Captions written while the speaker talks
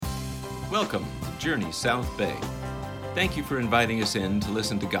Welcome to Journey South Bay. Thank you for inviting us in to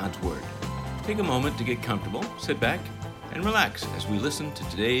listen to God's Word. Take a moment to get comfortable, sit back, and relax as we listen to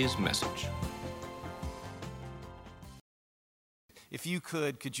today's message. If you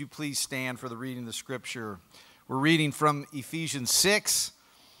could you please stand for the reading of the Scripture? We're reading from Ephesians 6,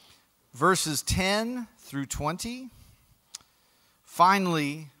 verses 10 through 20.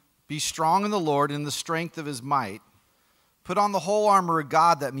 Finally, be strong in the Lord and in the strength of His might. Put on the whole armor of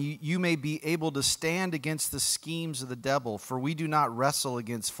God that you may be able to stand against the schemes of the devil. For we do not wrestle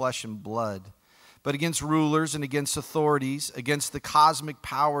against flesh and blood, but against rulers and against authorities, against the cosmic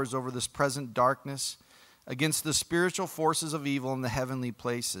powers over this present darkness, against the spiritual forces of evil in the heavenly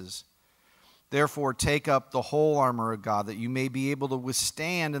places. Therefore, take up the whole armor of God that you may be able to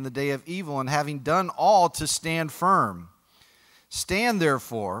withstand in the day of evil, and having done all, to stand firm. Stand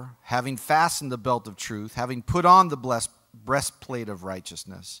therefore, having fastened the belt of truth, having put on the breastplate of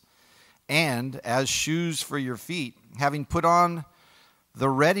righteousness, and as shoes for your feet, having put on the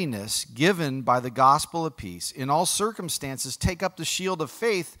readiness given by the gospel of peace. In all circumstances, take up the shield of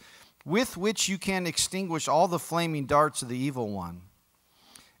faith, with which you can extinguish all the flaming darts of the evil one.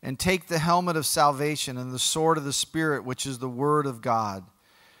 And take the helmet of salvation and the sword of the Spirit, which is the word of God,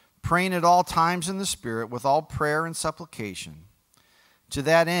 praying at all times in the Spirit with all prayer and supplication. To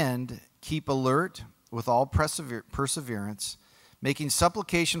that end, keep alert with all perseverance, making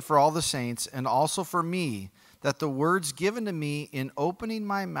supplication for all the saints, and also for me, that the words given to me in opening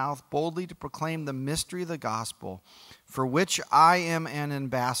my mouth boldly to proclaim the mystery of the gospel, for which I am an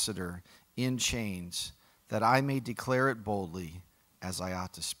ambassador in chains, that I may declare it boldly as I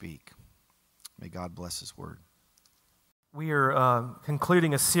ought to speak. May God bless His word. We are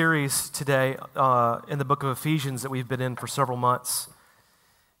concluding a series today in the book of Ephesians that we've been in for several months.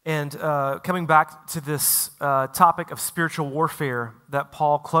 And coming back to this topic of spiritual warfare that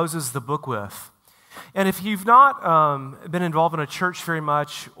Paul closes the book with. And if you've not been involved in a church very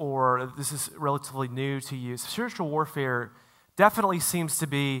much, or this is relatively new to you, spiritual warfare definitely seems to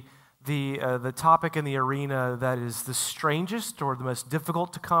be the topic in the arena that is the strangest or the most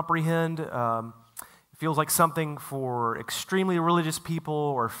difficult to comprehend. It feels like something for extremely religious people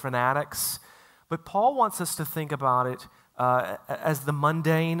or fanatics. But Paul wants us to think about it as the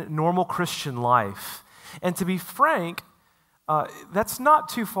mundane, normal Christian life. And to be frank, that's not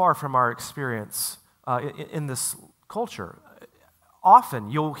too far from our experience in this culture. Often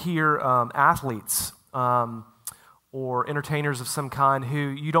you'll hear athletes or entertainers of some kind who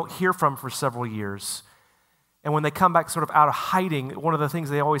you don't hear from for several years. And when they come back sort of out of hiding, one of the things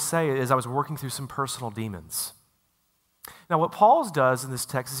they always say is, I was working through some personal demons. Now what Paul does in this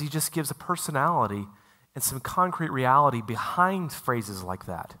text is he just gives a personality and some concrete reality behind phrases like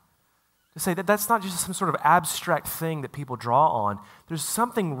that. To say that that's not just some sort of abstract thing that people draw on. There's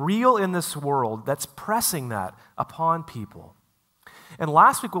something real in this world that's pressing that upon people. And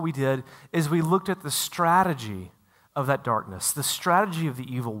last week what we did is we looked at the strategy of that darkness, the strategy of the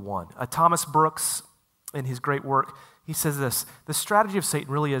evil one. Thomas Brooks, in his great work, he says this: the strategy of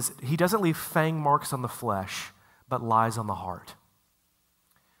Satan really is, he doesn't leave fang marks on the flesh, but lies on the heart.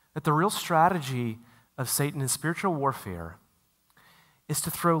 That the real strategy of Satan in spiritual warfare is to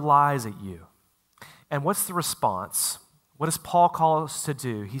throw lies at you. And what's the response? What does Paul call us to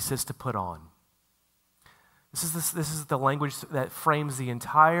do? He says to put on. This is the language that frames the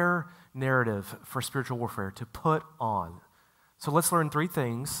entire narrative for spiritual warfare, to put on. So let's learn three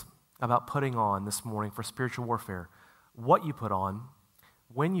things about putting on this morning for spiritual warfare: what you put on,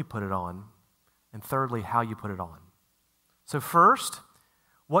 when you put it on, and thirdly, how you put it on. So first,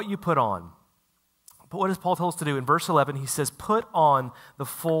 what you put on. But what does Paul tell us to do? In verse 11, he says, put on the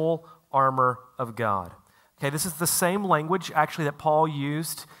full armor of God. Okay, this is the same language actually that Paul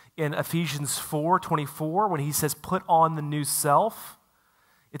used in Ephesians 4:24 when he says, put on the new self.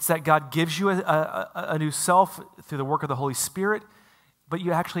 It's that God gives you a new self through the work of the Holy Spirit, but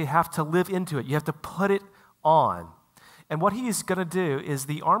you actually have to live into it. You have to put it on. And what he's going to do is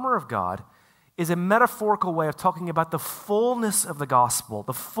the armor of God is a metaphorical way of talking about the fullness of the gospel,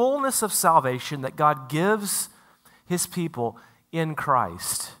 the fullness of salvation that God gives His people in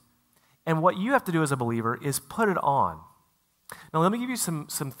Christ. And what you have to do as a believer is put it on. Now let me give you some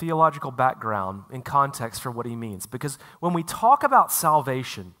theological background and context for what he means. Because when we talk about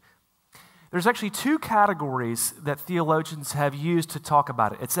salvation, there's actually two categories that theologians have used to talk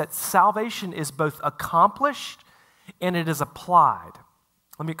about it. It's that salvation is both accomplished and it is applied.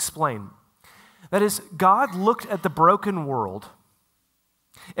 Let me explain. That is, God looked at the broken world,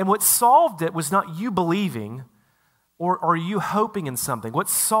 and what solved it was not you believing or you hoping in something. What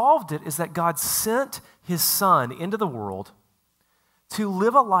solved it is that God sent His Son into the world to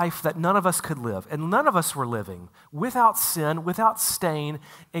live a life that none of us could live, and none of us were living, without sin, without stain,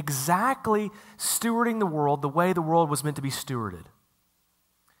 exactly stewarding the world the way the world was meant to be stewarded.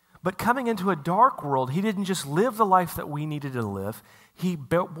 But coming into a dark world, he didn't just live the life that we needed to live. He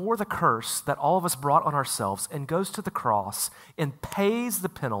bore the curse that all of us brought on ourselves and goes to the cross and pays the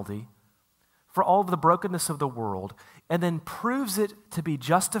penalty for all of the brokenness of the world, and then proves it to be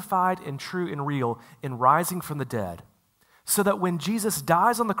justified and true and real in rising from the dead. So that when Jesus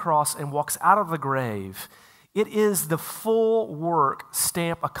dies on the cross and walks out of the grave, it is the full work,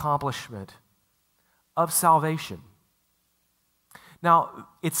 stamp, accomplishment of salvation. Now,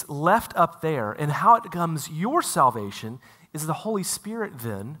 it's left up there, and how it becomes your salvation is the Holy Spirit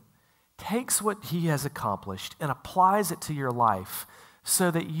then takes what he has accomplished and applies it to your life so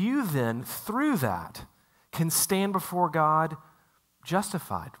that you then, through that, can stand before God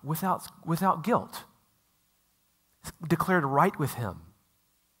justified, without guilt, declared right with him.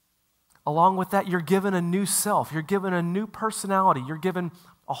 Along with that, you're given a new self. You're given a new personality. You're given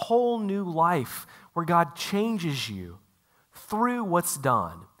a whole new life where God changes you through what's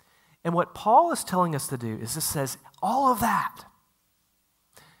done. And what Paul is telling us to do is it says, all of that,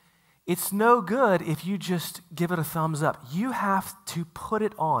 it's no good if you just give it a thumbs up. You have to put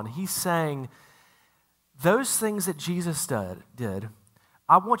it on. He's saying, those things that Jesus did,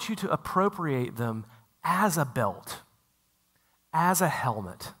 I want you to appropriate them as a belt, as a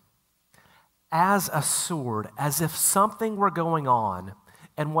helmet, as a sword, as if something were going on,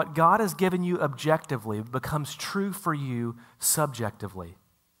 and what God has given you objectively becomes true for you subjectively.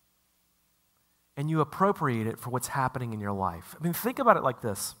 And you appropriate it for what's happening in your life. I mean, think about it like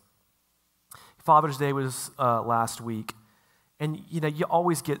this. Father's Day was last week, and you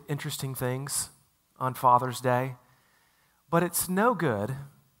always get interesting things on Father's Day, but it's no good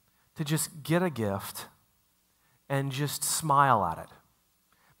to just get a gift and just smile at it.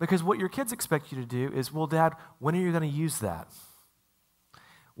 Because what your kids expect you to do is, well, Dad, when are you going to use that?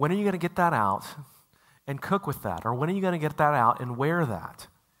 When are you going to get that out and cook with that? Or when are you going to get that out and wear that?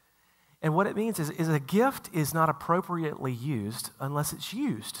 And what it means is a gift is not appropriately used unless it's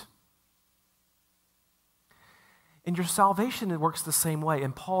used. And your salvation, it works the same way.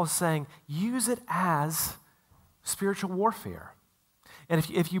 And Paul is saying, use it as spiritual warfare. And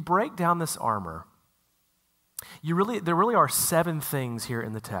if you break down this armor, there really are 7 things here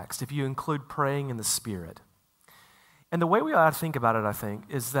in the text, if you include praying in the Spirit. And the way we ought to think about it, I think,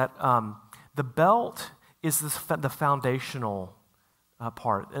 is that the belt is the foundational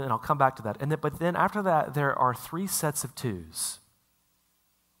part, and I'll come back to that. But then after that, there are 3 sets of 2s.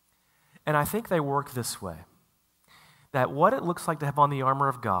 And I think they work this way, that what it looks like to have on the armor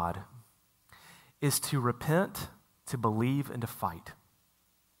of God is to repent, to believe, and to fight.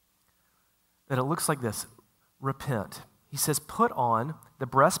 That it looks like this. Repent. He says, put on the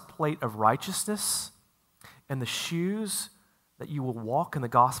breastplate of righteousness and the shoes that you will walk in the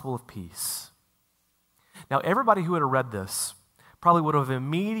gospel of peace. Now, everybody who would have read this probably would have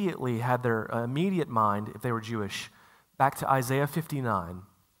immediately had their immediate mind, if they were Jewish, back to Isaiah 59.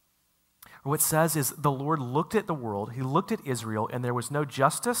 What it says is the Lord looked at the world, he looked at Israel, and there was no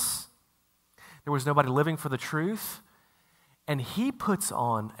justice, there was nobody living for the truth, and he puts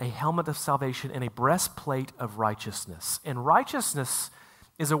on a helmet of salvation and a breastplate of righteousness. And righteousness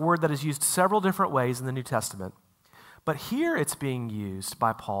is a word that is used several different ways in the New Testament. But here it's being used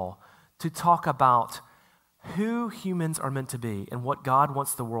by Paul to talk about who humans are meant to be and what God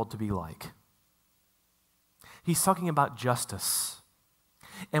wants the world to be like. He's talking about justice.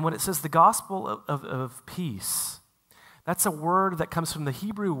 And when it says the gospel of peace, that's a word that comes from the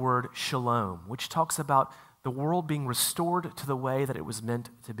Hebrew word shalom, which talks about the world being restored to the way that it was meant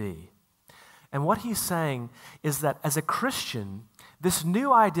to be. And what he's saying is that as a Christian, this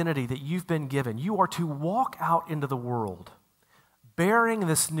new identity that you've been given, you are to walk out into the world, bearing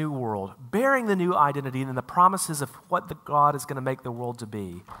this new world, bearing the new identity and the promises of what God is going to make the world to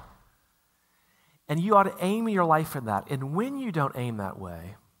be. And you ought to aim your life in that. And when you don't aim that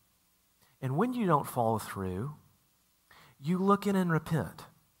way, and when you don't follow through, you look in and repent.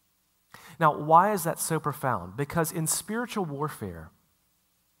 Now, why is that so profound? Because in spiritual warfare,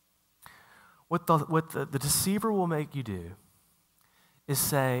 what the deceiver will make you do is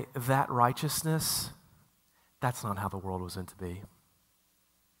say, that righteousness, that's not how the world was meant to be.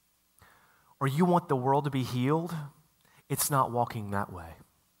 Or you want the world to be healed, it's not walking that way.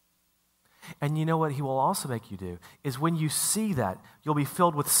 And you know what he will also make you do is when you see that, you'll be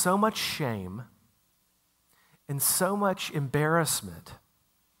filled with so much shame and so much embarrassment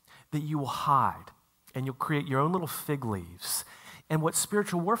that you will hide and you'll create your own little fig leaves. And what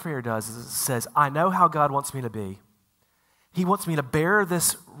spiritual warfare does is it says, I know how God wants me to be. He wants me to bear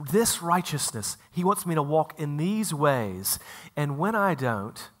this righteousness. He wants me to walk in these ways. And when I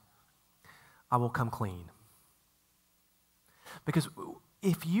don't, I will come clean. Because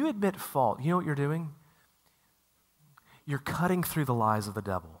if you admit fault, you know what you're doing? You're cutting through the lies of the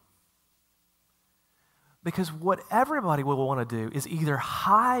devil. Because what everybody will want to do is either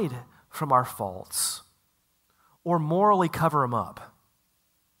hide from our faults or morally cover them up.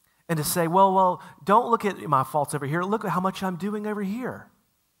 And to say, well, don't look at my faults over here. Look at how much I'm doing over here.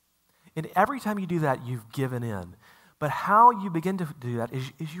 And every time you do that, you've given in. But how you begin to do that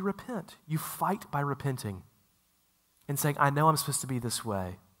is you repent. You fight by repenting and saying, I know I'm supposed to be this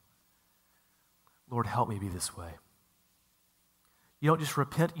way. Lord, help me be this way. You don't just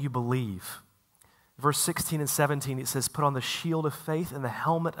repent, you believe. Verse 16 and 17, it says, put on the shield of faith and the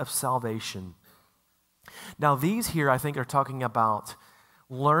helmet of salvation. Now these here, I think, are talking about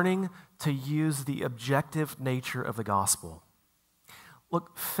learning to use the objective nature of the gospel.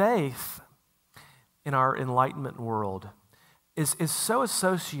 Look, faith in our enlightenment world is so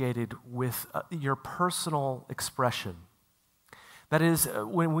associated with your personal expression. That is,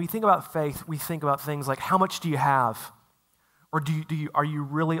 when we think about faith, we think about things like, how much do you have? Or are you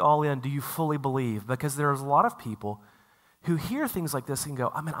really all in? Do you fully believe? Because there's a lot of people who hear things like this and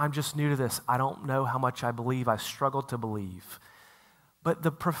go, I'm just new to this. I don't know how much I believe. I struggle to believe. But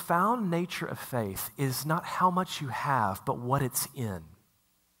the profound nature of faith is not how much you have, but what it's in.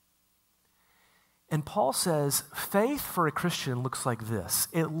 And Paul says, faith for a Christian looks like this.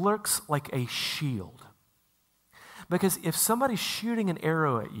 It looks like a shield. Because if somebody's shooting an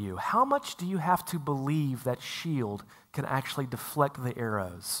arrow at you, how much do you have to believe that shield can actually deflect the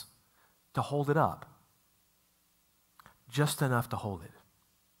arrows to hold it up? Just enough to hold it.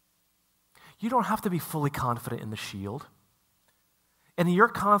 You don't have to be fully confident in the shield. And your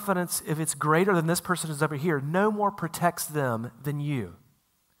confidence, if it's greater than this person is over here, no more protects them than you.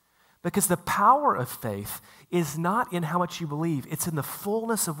 Because the power of faith is not in how much you believe. It's in the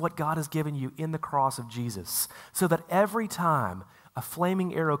fullness of what God has given you in the cross of Jesus. So that every time a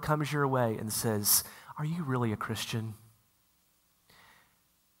flaming arrow comes your way and says, are you really a Christian?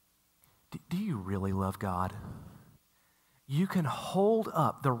 Do you really love God? You can hold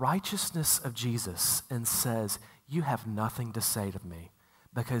up the righteousness of Jesus and says, you have nothing to say to me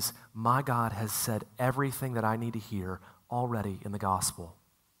because my God has said everything that I need to hear already in the gospel.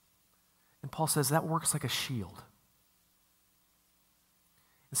 And Paul says that works like a shield.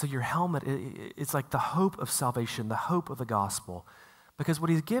 And so your helmet, it's like the hope of salvation, the hope of the gospel. Because what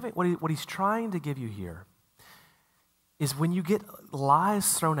he's trying to give you here is when you get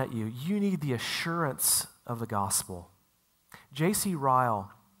lies thrown at you, you need the assurance of the gospel. J.C.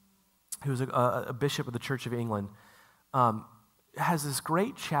 Ryle, who's a bishop of the Church of England, has this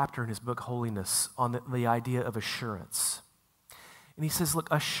great chapter in his book, Holiness, on the idea of assurance. And he says, look,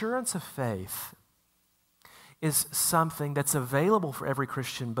 assurance of faith is something that's available for every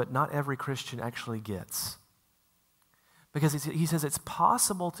Christian, but not every Christian actually gets. Because he says it's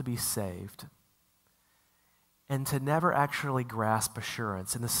possible to be saved and to never actually grasp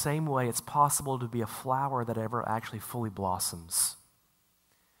assurance. In the same way, it's possible to be a flower that ever actually fully blossoms.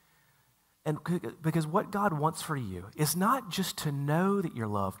 And because what God wants for you is not just to know that you're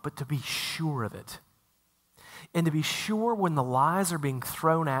loved, but to be sure of it. And to be sure when the lies are being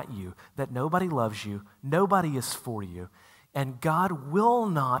thrown at you that nobody loves you, nobody is for you, and God will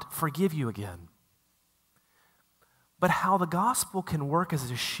not forgive you again. But how the gospel can work as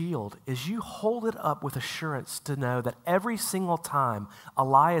a shield is you hold it up with assurance to know that every single time a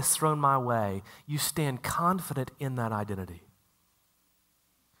lie is thrown my way, you stand confident in that identity.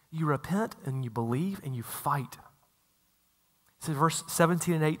 You repent and you believe and you fight. It says verse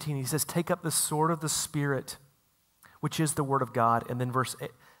 17 and 18, he says, take up the sword of the Spirit, which is the word of God. And then verse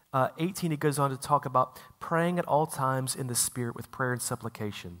 18, he goes on to talk about praying at all times in the Spirit with prayer and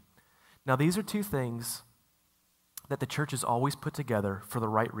supplication. Now, these are two things that the church has always put together for the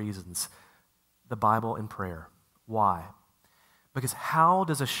right reasons, the Bible and prayer. Why? Because how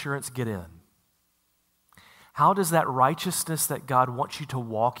does assurance get in? How does that righteousness that God wants you to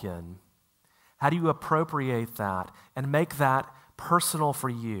walk in, how do you appropriate that and make that personal for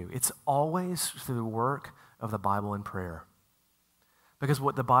you? It's always through the work of the Bible and prayer. Because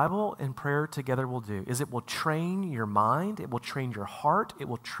what the Bible and prayer together will do is it will train your mind, it will train your heart, it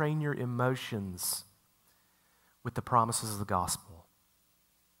will train your emotions with the promises of the gospel.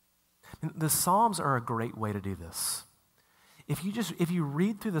 And the Psalms are a great way to do this. If you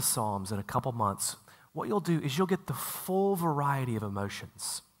read through the Psalms in a couple months, what you'll do is you'll get the full variety of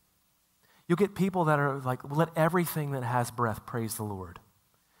emotions. You'll get people that are like, let everything that has breath praise the Lord.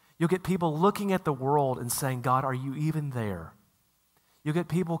 You'll get people looking at the world and saying, God, are you even there? You'll get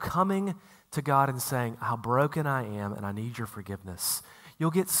people coming to God and saying, how broken I am and I need your forgiveness.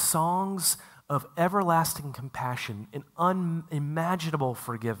 You'll get songs of everlasting compassion and unimaginable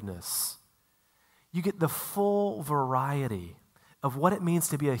forgiveness. You get the full variety of what it means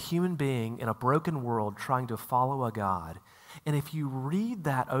to be a human being in a broken world trying to follow a God. And if you read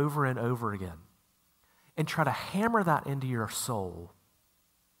that over and over again and try to hammer that into your soul,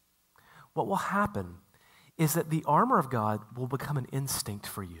 what will happen is that the armor of God will become an instinct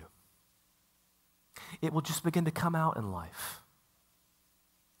for you. It will just begin to come out in life.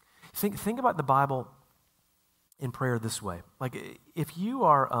 Think about the Bible in prayer this way. Like if you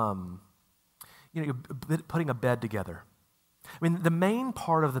are, you're putting a bed together. I mean, the main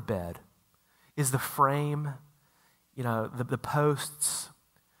part of the bed is the frame, the posts,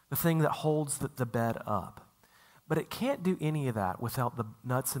 the thing that holds the bed up. But it can't do any of that without the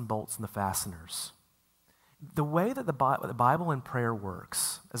nuts and bolts and the fasteners. The way that the Bible and prayer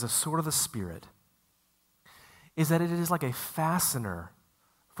works as a sword of the Spirit is that it is like a fastener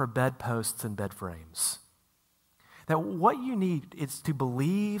for bedposts and bed frames. That what you need is to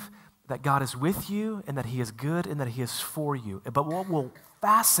believe that God is with you and that He is good and that He is for you. But what will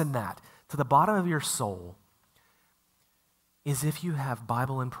fasten that to the bottom of your soul is if you have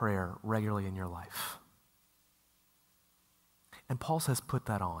Bible and prayer regularly in your life. And Paul says, put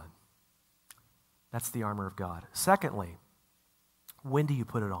that on. That's the armor of God. Secondly, when do you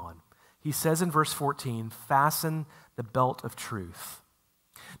put it on? He says in verse 14, fasten the belt of truth.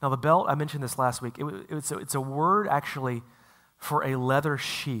 Now the belt, I mentioned this last week, it's a word actually for a leather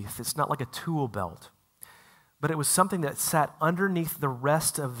sheath. It's not like a tool belt, but it was something that sat underneath the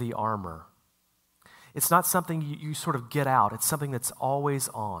rest of the armor. It's not something you sort of get out. It's something that's always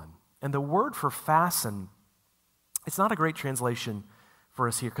on. And the word for fasten, it's not a great translation for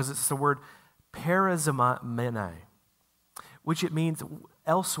us here because it's the word perizomene, which it means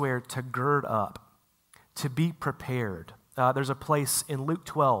elsewhere to gird up, to be prepared. There's a place in Luke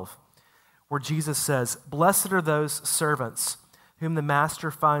 12 where Jesus says, blessed are those servants whom the master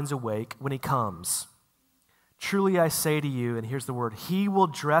finds awake when he comes. Truly I say to you, and here's the word, he will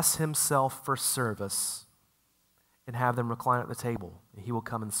dress himself for service and have them recline at the table, and he will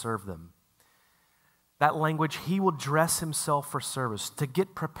come and serve them. That language, he will dress himself for service, to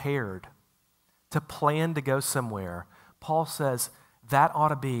get prepared, to plan to go somewhere. Paul says that ought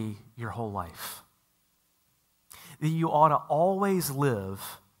to be your whole life. That you ought to always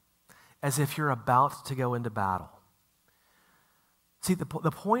live as if you're about to go into battle. See, the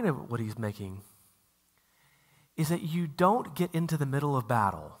point of what he's making is that you don't get into the middle of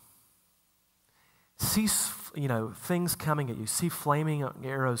battle, see things coming at you, see flaming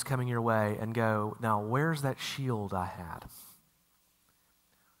arrows coming your way, and go, now where's that shield I had?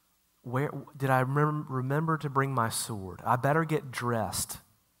 Where did I remember to bring my sword? I better get dressed.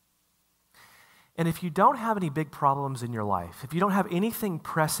 And if you don't have any big problems in your life, if you don't have anything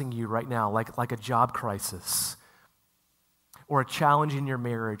pressing you right now, like a job crisis, or a challenge in your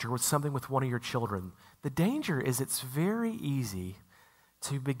marriage, or with something with one of your children, the danger is it's very easy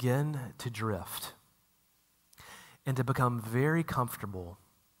to begin to drift and to become very comfortable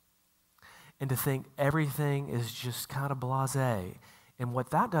and to think everything is just kind of blasé. And what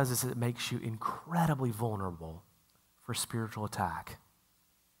that does is it makes you incredibly vulnerable for spiritual attack.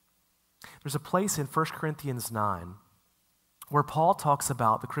 There's a place in 1 Corinthians 9 where Paul talks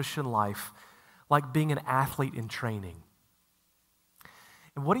about the Christian life like being an athlete in training.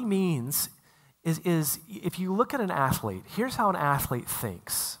 And what he means is if you look at an athlete, here's how an athlete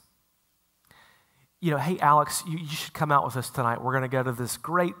thinks. Hey, Alex, you should come out with us tonight. We're going to go to this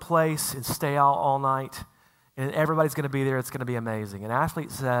great place and stay out all night, and everybody's going to be there. It's going to be amazing. An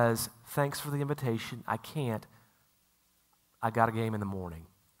athlete says, thanks for the invitation. I can't. I got a game in the morning.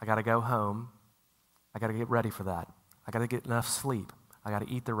 I got to go home. I got to get ready for that. I got to get enough sleep. I got to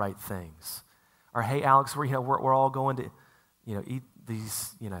eat the right things. Or, hey, Alex, we're all going to, eat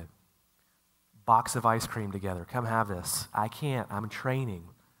these, box of ice cream together. Come have this. I can't. I'm training.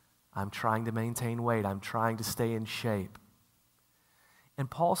 I'm trying to maintain weight. I'm trying to stay in shape. And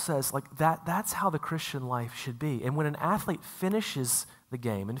Paul says, that's how the Christian life should be. And when an athlete finishes the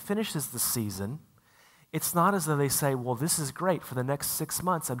game and finishes the season, it's not as though they say, well, this is great. For the next 6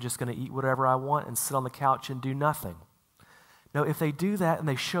 months, I'm just going to eat whatever I want and sit on the couch and do nothing. No, if they do that and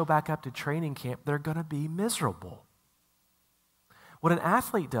they show back up to training camp, they're going to be miserable. What an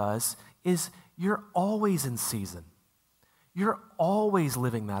athlete does is you're always in season. You're always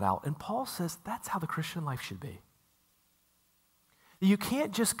living that out. And Paul says that's how the Christian life should be. You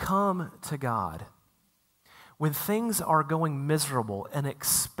can't just come to God when things are going miserable and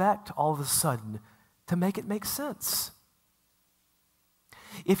expect all of a sudden to make it make sense.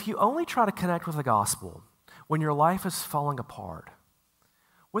 If you only try to connect with the gospel when your life is falling apart,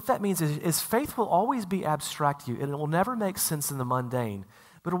 what that means is faith will always be abstract to you, and it will never make sense in the mundane,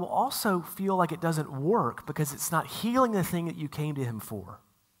 but it will also feel like it doesn't work because it's not healing the thing that you came to him for.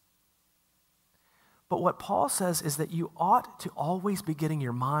 But what Paul says is that you ought to always be getting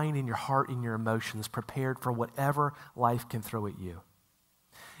your mind and your heart and your emotions prepared for whatever life can throw at you.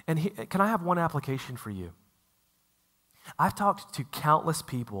 And can I have one application for you? I've talked to countless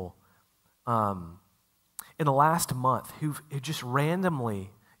people in the last month who just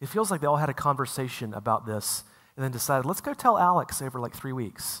randomly, it feels like they all had a conversation about this and then decided, let's go tell Alex over like 3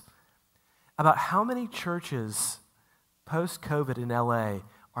 weeks about how many churches post-COVID in LA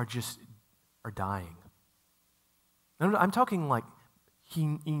are dying. I'm talking like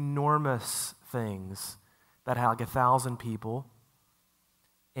enormous things that have like 1,000 people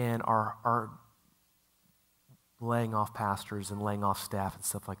and are laying off pastors and laying off staff and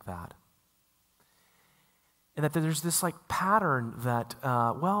stuff like that. And that there's this like pattern that,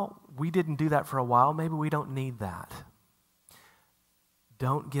 we didn't do that for a while, maybe we don't need that.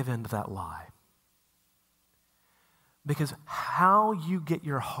 Don't give in to that lie. Because how you get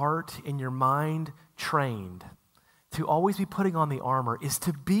your heart and your mind trained to always be putting on the armor is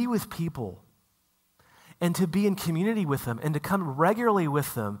to be with people and to be in community with them and to come regularly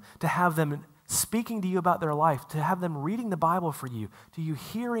with them, to have them speaking to you about their life, to have them reading the Bible for you, to you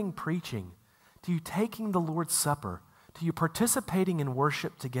hearing preaching, to you taking the Lord's Supper, to you participating in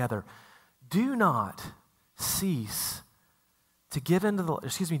worship together. Do not cease to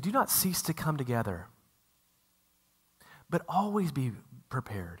do not cease to come together, but always be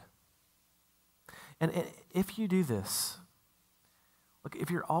prepared. And if you do this, look,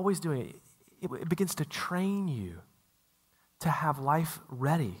 if you're always doing it, it begins to train you to have life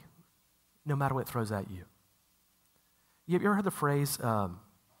ready no matter what throws at you. You ever heard the phrase,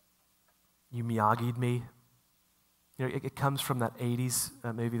 you Miyagi'd me? You know, it comes from that 80s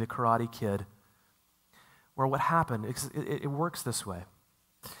movie, The Karate Kid, where what happened, it works this way.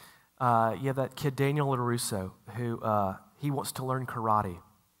 You have that kid, Daniel LaRusso, who he wants to learn karate.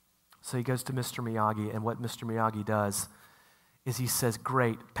 So he goes to Mr. Miyagi, and what Mr. Miyagi does is he says,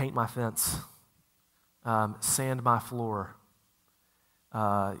 great, paint my fence, sand my floor,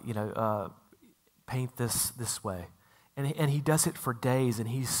 paint this way. And he does it for days, and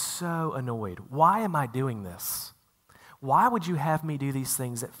he's so annoyed. Why am I doing this? Why would you have me do these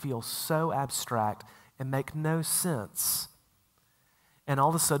things that feel so abstract and make no sense? And all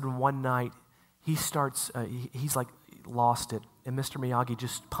of a sudden, one night, he starts, he's like lost it, and Mr. Miyagi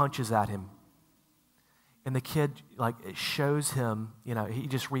just punches at him. And the kid, like, it shows him, he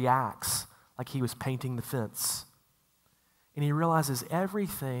just reacts like he was painting the fence. And he realizes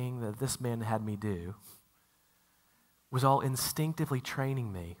everything that this man had me do was all instinctively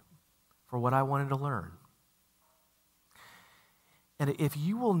training me for what I wanted to learn. And if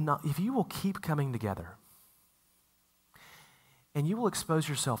you will keep coming together, and you will expose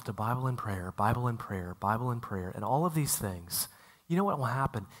yourself to Bible and prayer, Bible and prayer, Bible and prayer, and all of these things, you know what will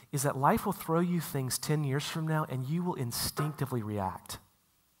happen is that life will throw you things 10 years from now, and you will instinctively react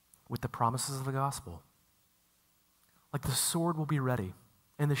with the promises of the gospel. Like the sword will be ready,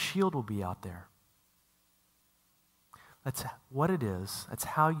 and the shield will be out there. That's what it is. That's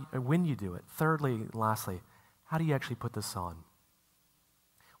when you do it. Thirdly, and lastly, how do you actually put this on?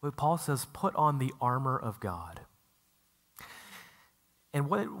 Well, Paul says, put on the armor of God. And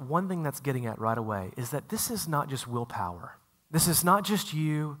one thing that's getting at right away is that this is not just willpower. This is not just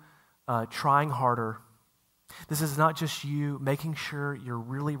you trying harder. This is not just you making sure you're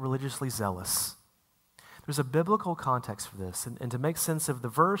really religiously zealous. There's a biblical context for this. And to make sense of the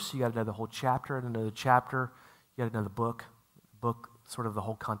verse, you got to know the whole chapter. And to know the chapter, you got to know the book, sort of the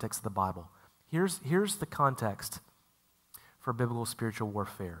whole context of the Bible. Here's the context for biblical spiritual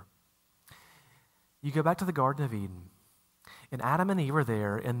warfare. You go back to the Garden of Eden. And Adam and Eve are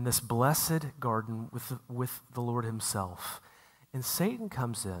there in this blessed garden with the Lord himself. And Satan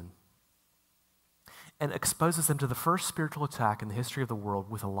comes in and exposes them to the first spiritual attack in the history of the world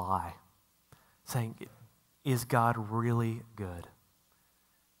with a lie, saying, is God really good?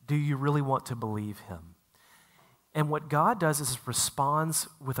 Do you really want to believe him? And what God does is responds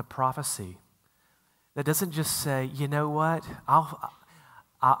with a prophecy that doesn't just say, you know what,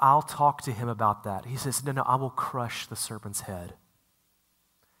 I'll talk to him about that. He says, no, I will crush the serpent's head.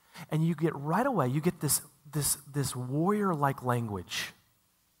 And you get right away, you get this warrior-like language,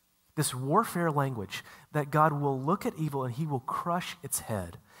 this warfare language that God will look at evil and he will crush its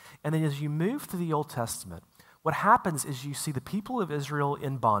head. And then as you move to the Old Testament, what happens is you see the people of Israel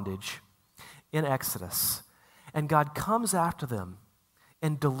in bondage, in Exodus, and God comes after them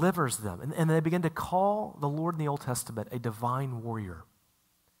and delivers them. And they begin to call the Lord in the Old Testament a divine warrior,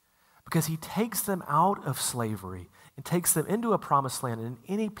 because he takes them out of slavery and takes them into a promised land. And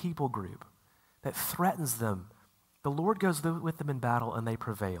in any people group that threatens them, the Lord goes with them in battle and they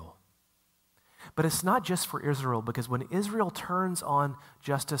prevail. But it's not just for Israel, because when Israel turns on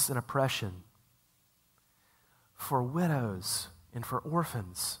justice and oppression for widows and for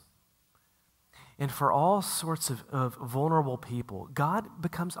orphans and for all sorts of vulnerable people, God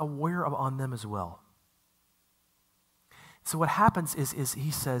becomes a warrior on them as well. So what happens is he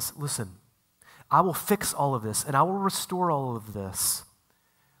says, listen, I will fix all of this and I will restore all of this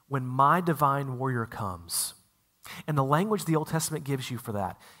when my divine warrior comes. And the language the Old Testament gives you for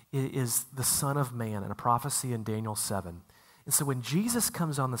that is the Son of Man, and a prophecy in Daniel 7. And so when Jesus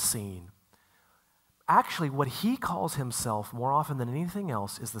comes on the scene, actually what he calls himself more often than anything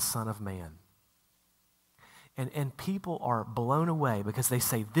else is the Son of Man. And people are blown away because they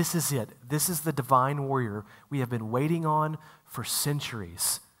say, this is it. This is the divine warrior we have been waiting on for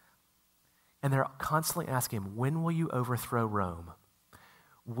centuries. And they're constantly asking him, when will you overthrow Rome?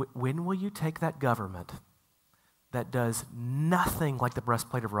 When will you take that government that does nothing like the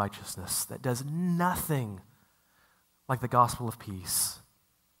breastplate of righteousness, that does nothing like the gospel of peace?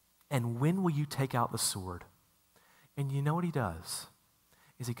 And when will you take out the sword? And you know what he does?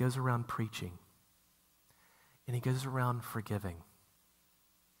 Is he goes around preaching. And he goes around forgiving.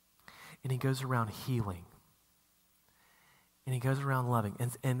 And he goes around healing. And he goes around loving.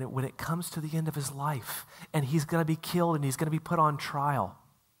 And when it comes to the end of his life, and he's going to be killed and he's going to be put on trial,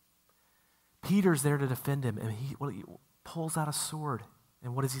 Peter's there to defend him, and he pulls out a sword.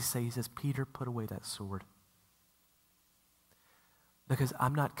 And what does he say? He says, Peter, put away that sword. Because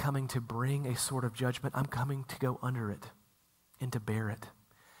I'm not coming to bring a sword of judgment. I'm coming to go under it and to bear it.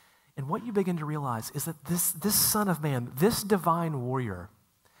 And what you begin to realize is that this Son of Man, this divine warrior,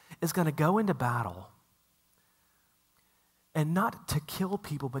 is going to go into battle and not to kill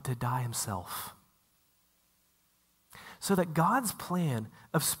people, but to die himself. So that God's plan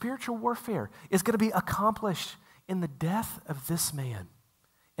of spiritual warfare is going to be accomplished in the death of this man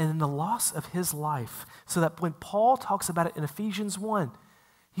and in the loss of his life. So that when Paul talks about it in Ephesians 1,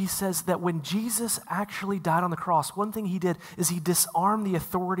 he says that when Jesus actually died on the cross, one thing he did is he disarmed the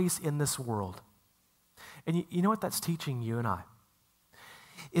authorities in this world. And you know what that's teaching you and I?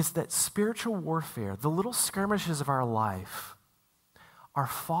 Is that spiritual warfare, the little skirmishes of our life, are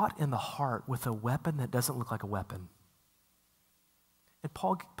fought in the heart with a weapon that doesn't look like a weapon. And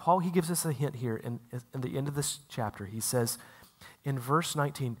Paul, he gives us a hint here in the end of this chapter. He says in verse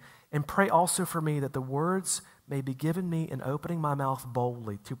 19, and pray also for me that the words may be given me in opening my mouth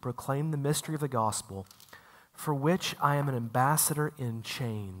boldly to proclaim the mystery of the gospel, for which I am an ambassador in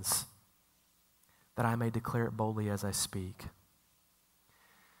chains, that I may declare it boldly as I speak.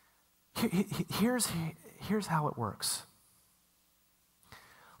 Here's how it works.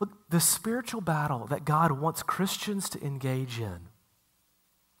 Look, the spiritual battle that God wants Christians to engage in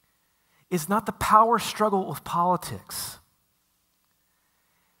is not the power struggle with politics.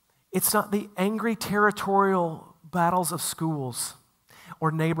 It's not the angry territorial battles of schools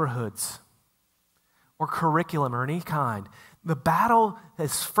or neighborhoods or curriculum or any kind. The battle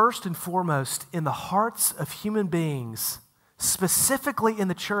is first and foremost in the hearts of human beings, specifically in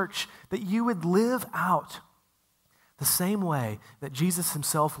the church, that you would live out the same way that Jesus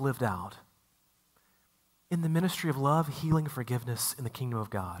himself lived out in the ministry of love, healing, forgiveness in the kingdom of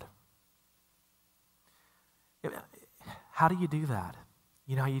God. How do you do that?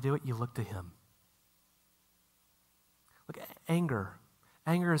 You know how you do it? You look to him. Look, anger.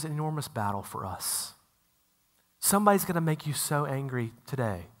 Anger is an enormous battle for us. Somebody's going to make you so angry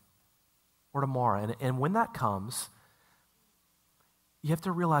today or tomorrow. And when that comes, you have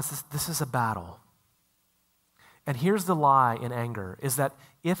to realize this is a battle. And here's the lie in anger, is that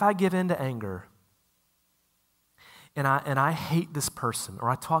if I give in to anger and I hate this person, or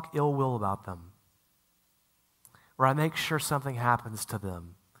I talk ill will about them, or I make sure something happens to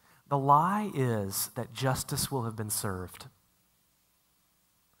them, the lie is that justice will have been served.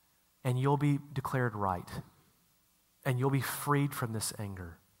 And you'll be declared right. And you'll be freed from this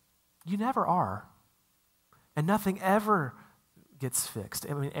anger. You never are. And nothing ever gets fixed.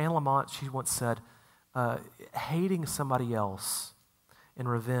 I mean, Anne Lamott, she once said, hating somebody else in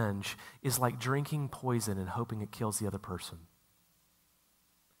revenge is like drinking poison and hoping it kills the other person.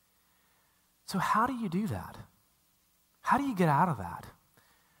 So how do you do that? How do you get out of that?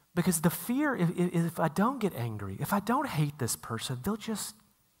 Because the fear, if I don't get angry, if I don't hate this person, they'll just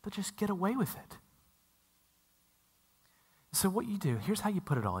get away with it. So what you do, here's how you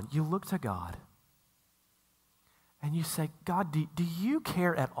put it on. You look to God and you say, God, do you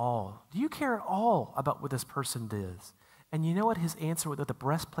care at all? Do you care at all about what this person does? And you know what his answer, what the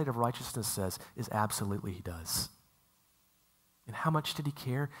breastplate of righteousness says, is absolutely he does. And how much did he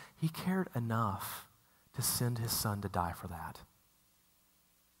care? He cared enough to send his son to die for that.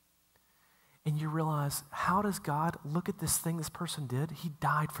 And you realize, how does God look at this thing this person did? He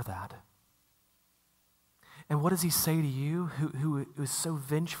died for that. And what does he say to you who is so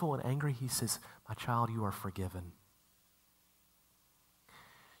vengeful and angry? He says, my child, you are forgiven.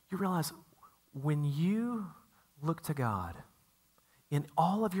 You realize when you look to God, in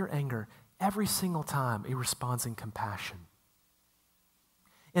all of your anger, every single time he responds in compassion.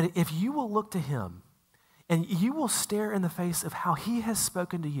 And if you will look to him, and you will stare in the face of how he has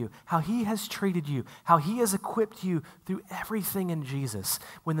spoken to you, how he has treated you, how he has equipped you through everything in Jesus.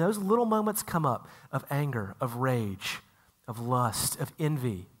 When those little moments come up of anger, of rage, of lust, of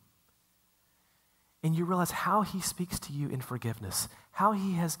envy, and you realize how he speaks to you in forgiveness, how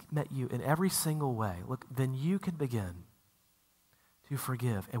he has met you in every single way, look, then you can begin to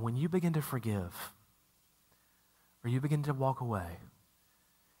forgive. And when you begin to forgive, or you begin to walk away,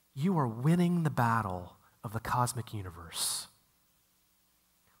 you are winning the battle of the cosmic universe.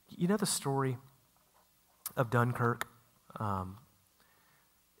 You know the story of Dunkirk in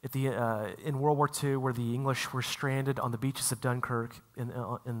World War II, where the English were stranded on the beaches of Dunkirk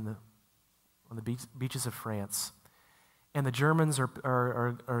on the beaches of France, and the Germans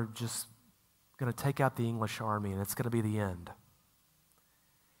are just going to take out the English army, and it's going to be the end.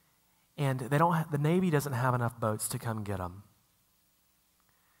 And the Navy doesn't have enough boats to come get them.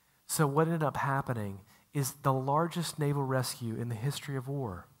 So what ended up happening is the largest naval rescue in the history of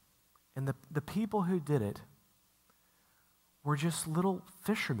war. And the people who did it were just little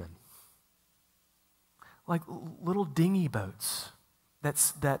fishermen, like little dinghy boats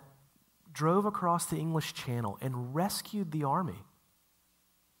that drove across the English Channel and rescued the army.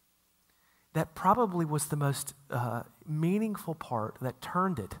 That probably was the most meaningful part that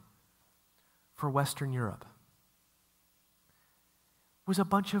turned it for Western Europe. Was a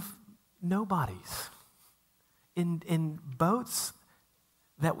bunch of nobodies in boats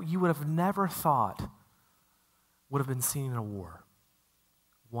that you would have never thought would have been seen in a war,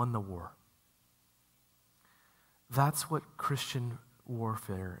 won the war. That's what Christian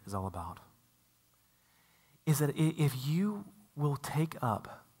warfare is all about. Is that if you will take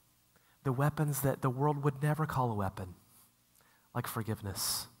up the weapons that the world would never call a weapon, like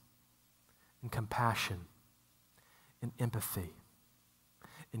forgiveness and compassion and empathy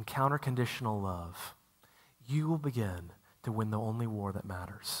and counter-conditional love, you will begin to win the only war that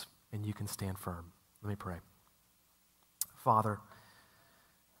matters, and you can stand firm. Let me pray. Father,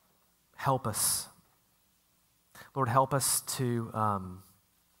 help us. Lord, help us to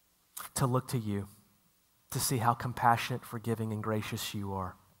look to you, to see how compassionate, forgiving, and gracious you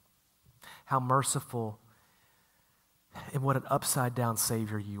are, how merciful, and what an upside-down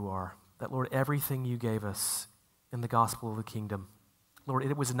Savior you are. That, Lord, everything you gave us in the gospel of the kingdom, Lord,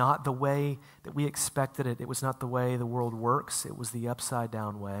 it was not the way that we expected it. It was not the way the world works. It was the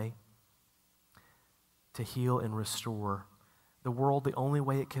upside-down way to heal and restore the world the only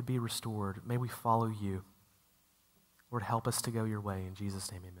way it could be restored. May we follow you. Lord, help us to go your way. In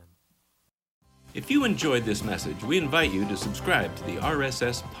Jesus' name, amen. If you enjoyed this message, we invite you to subscribe to the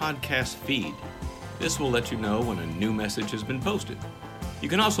RSS podcast feed. This will let you know when a new message has been posted. You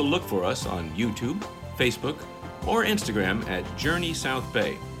can also look for us on YouTube, Facebook, or Instagram at Journey South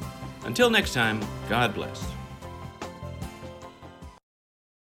Bay. Until next time, God bless.